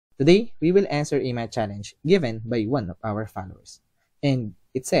Today, we will answer a math challenge given by one of our followers. And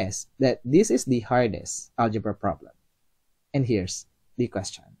it says that this is the hardest algebra problem. And here's the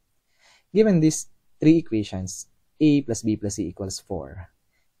question. Given these three equations, a plus b plus c equals 4,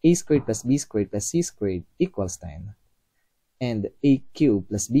 a squared plus b squared plus c squared equals 10, and a cubed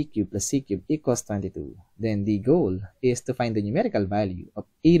plus b cubed plus c cubed equals 22, then the goal is to find the numerical value of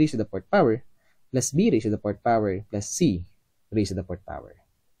a raised to the fourth power plus b raised to the fourth power plus c raised to the fourth power.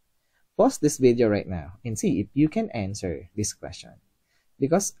 Pause this video right now and see if you can answer this question,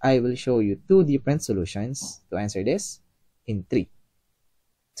 because I will show you two different solutions to answer this in 3,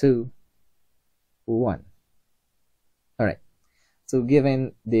 2, 1. Alright, so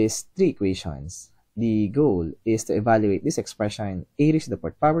given these three equations, the goal is to evaluate this expression a raised to the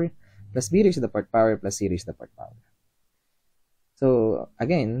fourth power plus b raised to the fourth power plus c raised to the fourth power. So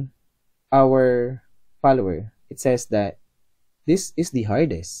again, our follower, it says that this is the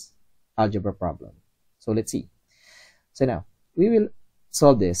hardest algebra problem. So let's see. So now, we will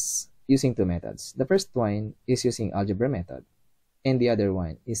solve this using two methods. The first one is using algebra method, and the other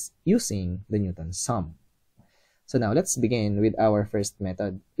one is using the Newton's sum. So now, let's begin with our first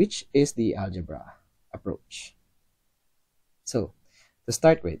method, which is the algebra approach. So, to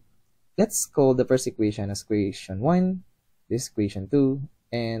start with, let's call the first equation as equation 1, this equation 2,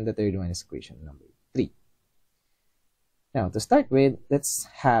 and the third one is equation number 3. Now, to start with, let's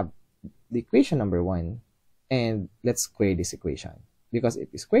have the equation number 1, and let's square this equation. Because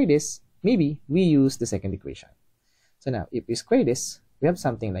if we square this, maybe we use the second equation. So now, if we square this, we have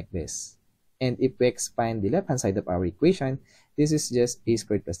something like this. And if we expand the left-hand side of our equation, this is just a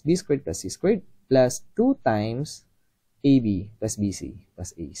squared plus b squared plus c squared plus 2 times ab plus bc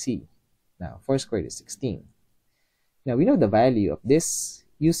plus ac. Now, 4 squared is 16. Now, we know the value of this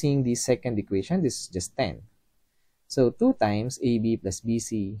using the second equation. This is just 10. So, 2 times ab plus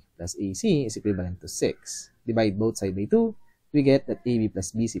bc plus ac is equivalent to 6. Divide both sides by 2, we get that ab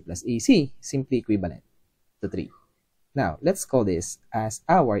plus bc plus ac simply equivalent to 3. Now, let's call this as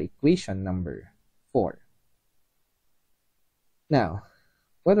our equation number 4. Now,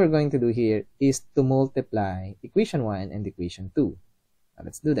 what we're going to do here is to multiply equation 1 and equation 2. Now,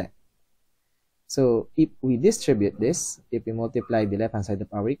 let's do that. So, if we distribute this, if we multiply the left-hand side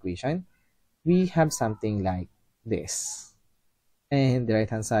of our equation, we have something like this. And the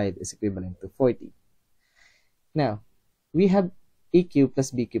right-hand side is equivalent to 40. Now, we have a cubed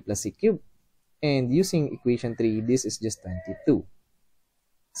plus b cubed plus c cubed. And using equation 3, this is just 22.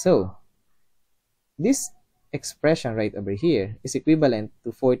 So, this expression right over here is equivalent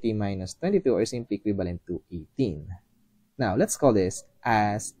to 40 minus 22, or simply equivalent to 18. Now, let's call this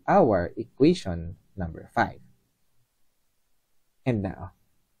as our equation number 5. And now,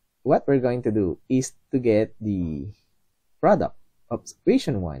 what we're going to do is to get the product of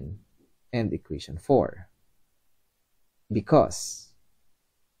equation 1 and equation 4. Because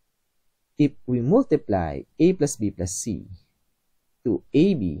if we multiply a plus b plus c to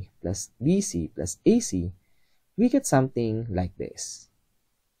ab plus bc plus ac, we get something like this.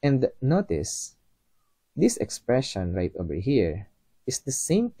 And notice, this expression right over here is the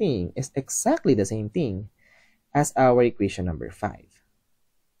same thing, is exactly the same thing as our equation number 5.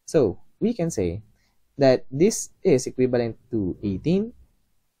 So, we can say that this is equivalent to 18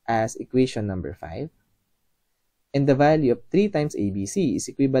 as equation number 5. And the value of 3 times ABC is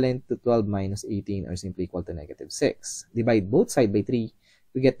equivalent to 12 minus 18, or simply equal to negative 6. Divide both sides by 3,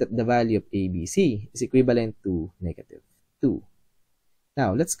 we get that the value of ABC is equivalent to negative 2.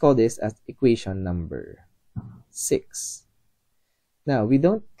 Now, let's call this as equation number 6. Now, we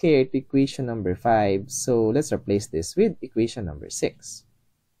don't care to equation number 5, so let's replace this with equation number 6.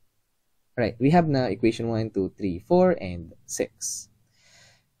 Alright, we have now equation 1, 2, 3, 4, and 6.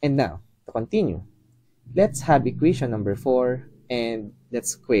 And now, to continue, let's have equation number 4, and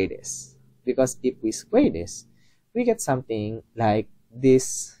let's square this. Because if we square this, we get something like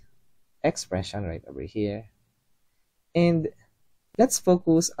this expression right over here. And let's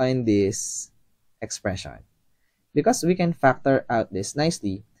focus on this expression, because we can factor out this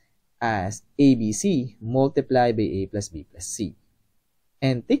nicely as ABC multiplied by a plus b plus c.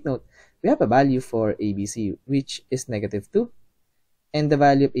 And take note, we have a value for ABC, which is negative 2. And the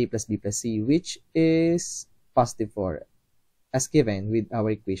value of a plus b plus c, which is positive 4, as given with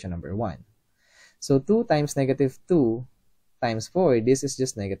our equation number 1. So 2 times negative 2 times 4, this is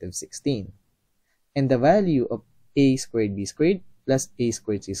just negative 16. And the value of a squared b squared plus a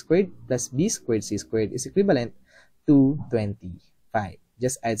squared c squared plus b squared c squared is equivalent to 25.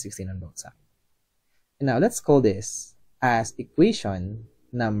 Just add 16 on both sides. And now let's call this as equation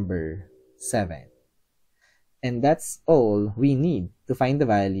number 7. And that's all we need to find the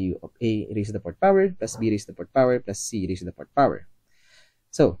value of a raised to the fourth power plus b raised to the fourth power plus c raised to the fourth power.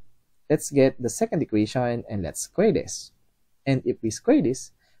 So let's get the second equation and let's square this. And if we square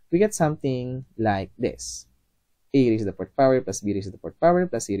this, we get something like this. A raised to the fourth power plus b raised to the fourth power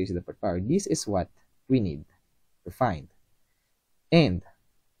plus c raised to the fourth power. This is what we need to find. And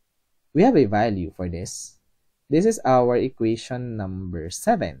we have a value for this. This is our equation number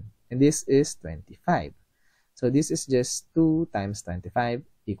 7. And this is 25. So this is just 2 times 25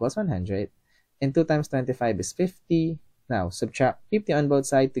 equals 100. And 2 times 25 is 50. Now, subtract 50 on both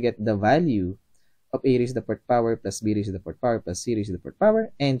sides to get the value of a raised to the fourth power plus b raised to the fourth power plus c raised to the fourth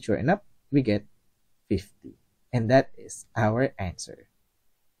power. And sure enough, we get 50. And that is our answer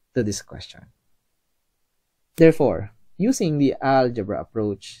to this question. Therefore, using the algebra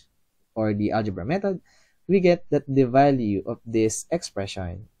approach or the algebra method, we get that the value of this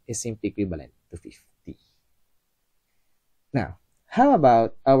expression is simply equivalent to 50. Now, how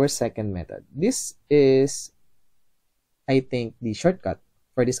about our second method? This is, I think, the shortcut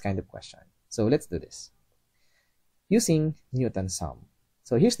for this kind of question. So let's do this. Using Newton's sum.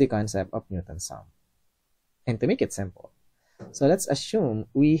 So here's the concept of Newton's sum. And to make it simple, so let's assume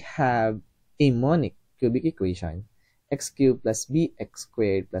we have a monic cubic equation, x cubed plus bx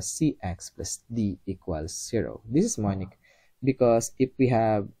squared plus cx plus d equals 0. This is monic because if we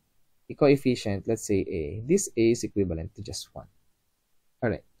have a coefficient, let's say a, this a is equivalent to just 1.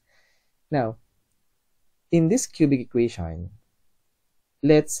 Alright. Now, in this cubic equation,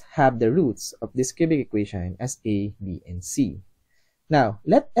 let's have the roots of this cubic equation as a, b, and c. Now,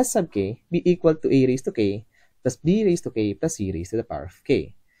 let s sub k be equal to a raised to k plus b raised to k plus c raised to the power of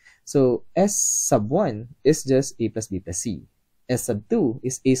k. So, s sub 1 is just a plus b plus c. S sub 2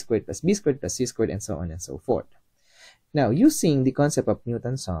 is a squared plus b squared plus c squared and so on and so forth. Now, using the concept of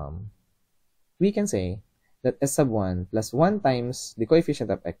Newton's sum, we can say that s sub 1 plus 1 times the coefficient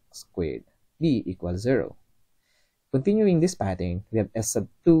of x squared, b equals 0. Continuing this pattern, we have s sub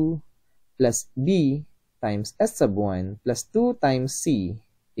 2 plus b times s sub 1 plus 2 times c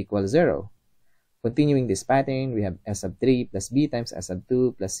equals 0. Continuing this pattern, we have s sub 3 plus b times s sub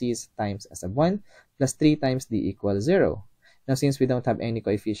 2 plus c times s sub 1 plus 3 times d equals 0. Now, since we don't have any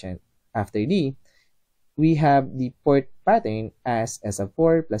coefficient after d, we have the fourth pattern as s sub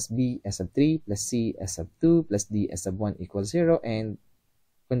 4 plus b s sub 3 plus c s sub 2 plus d s sub 1 equals 0 and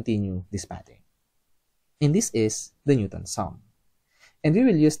continue this pattern. And this is the Newton's sum. And we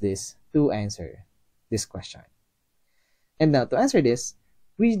will use this to answer this question. And now to answer this,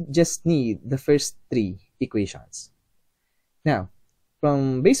 we just need the first 3 equations. Now,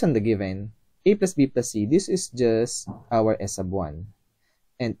 based on the given, a plus b plus c, this is just our s sub 1.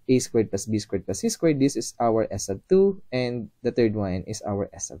 And a squared plus b squared plus c squared, this is our s sub 2. And the third one is our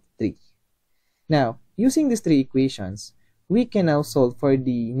s sub 3. Now, using these 3 equations, we can now solve for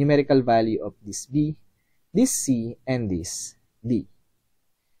the numerical value of this b, this c, and this d.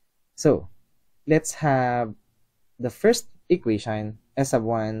 So, let's have the first equation, s sub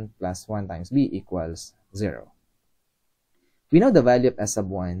 1 plus 1 times b equals 0. We know the value of s sub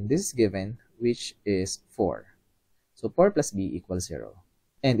 1, this is given, which is 4. So 4 plus b equals 0.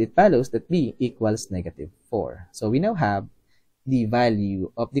 And it follows that b equals negative 4. So we now have the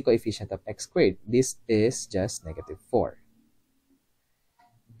value of the coefficient of x squared. This is just negative 4.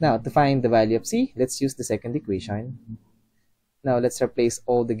 Now, to find the value of c, let's use the second equation. Now, let's replace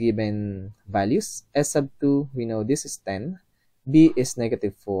all the given values. S sub 2, we know this is 10. B is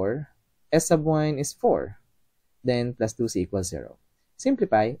negative 4. S sub 1 is 4. Then, plus 2c equals 0.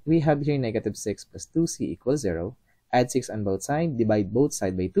 Simplify, we have here negative 6 plus 2c equals 0. Add 6 on both sides, divide both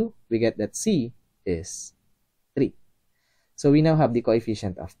sides by 2. We get that c is 3. So, we now have the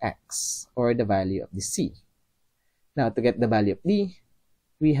coefficient of x, or the value of the c. Now, to get the value of d,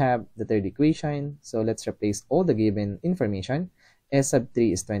 we have the third equation. So, let's replace all the given information. S sub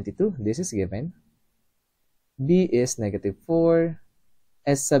 3 is 22. This is given. B is negative 4.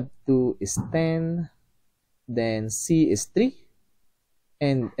 S sub 2 is 10. Then C is 3.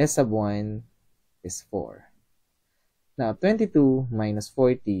 And S sub 1 is 4. Now, 22 minus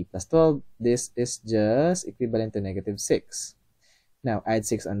 40 plus 12. This is just equivalent to negative 6. Now, add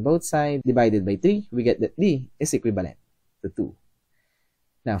 6 on both sides. Divided by 3. We get that D is equivalent to 2.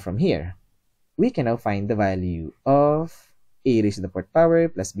 Now, from here, we can now find the value of a raised to the fourth power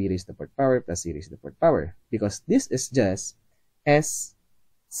plus b raised to the fourth power plus c raised to the fourth power, because this is just s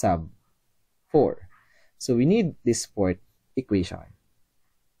sub 4. So, we need this fourth equation.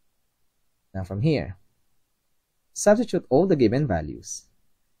 Now, from here, substitute all the given values.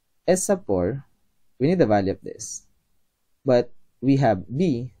 S sub 4, we need the value of this. But we have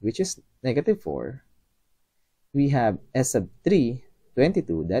b, which is negative 4. We have S sub 3,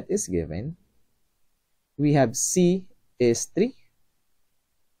 22, that is given. We have C is 3.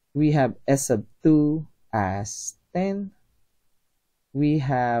 We have S sub 2 as 10. We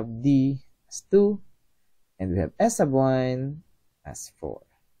have D as 2. And we have S sub 1 as 4.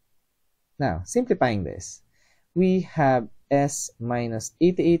 Now, simplifying this, we have S minus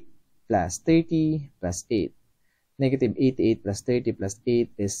 88 plus 30 plus 8. Negative 88 plus 30 plus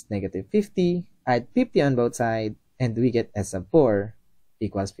 8 is negative 50. Add 50 on both sides, and we get S sub 4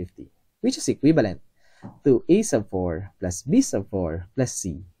 equals 50, which is equivalent to A sub 4 plus B sub 4 plus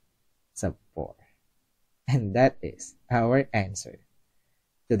C sub 4. And that is our answer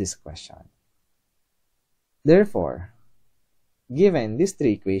to this question. Therefore, given these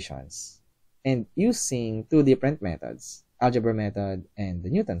three equations, and using two different methods, algebra method and the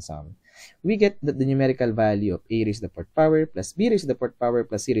Newton sum, we get that the numerical value of A raised to the fourth power plus B raised to the fourth power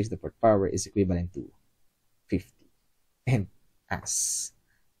plus C raised to the fourth power is equivalent to 50. And as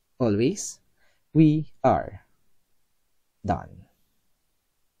always, we are done.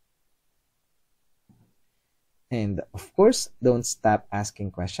 And of course, don't stop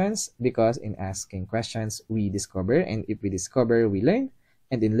asking questions, because in asking questions, we discover, and if we discover, we learn,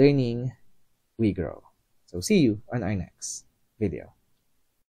 and in learning, we grow. So see you on our next video.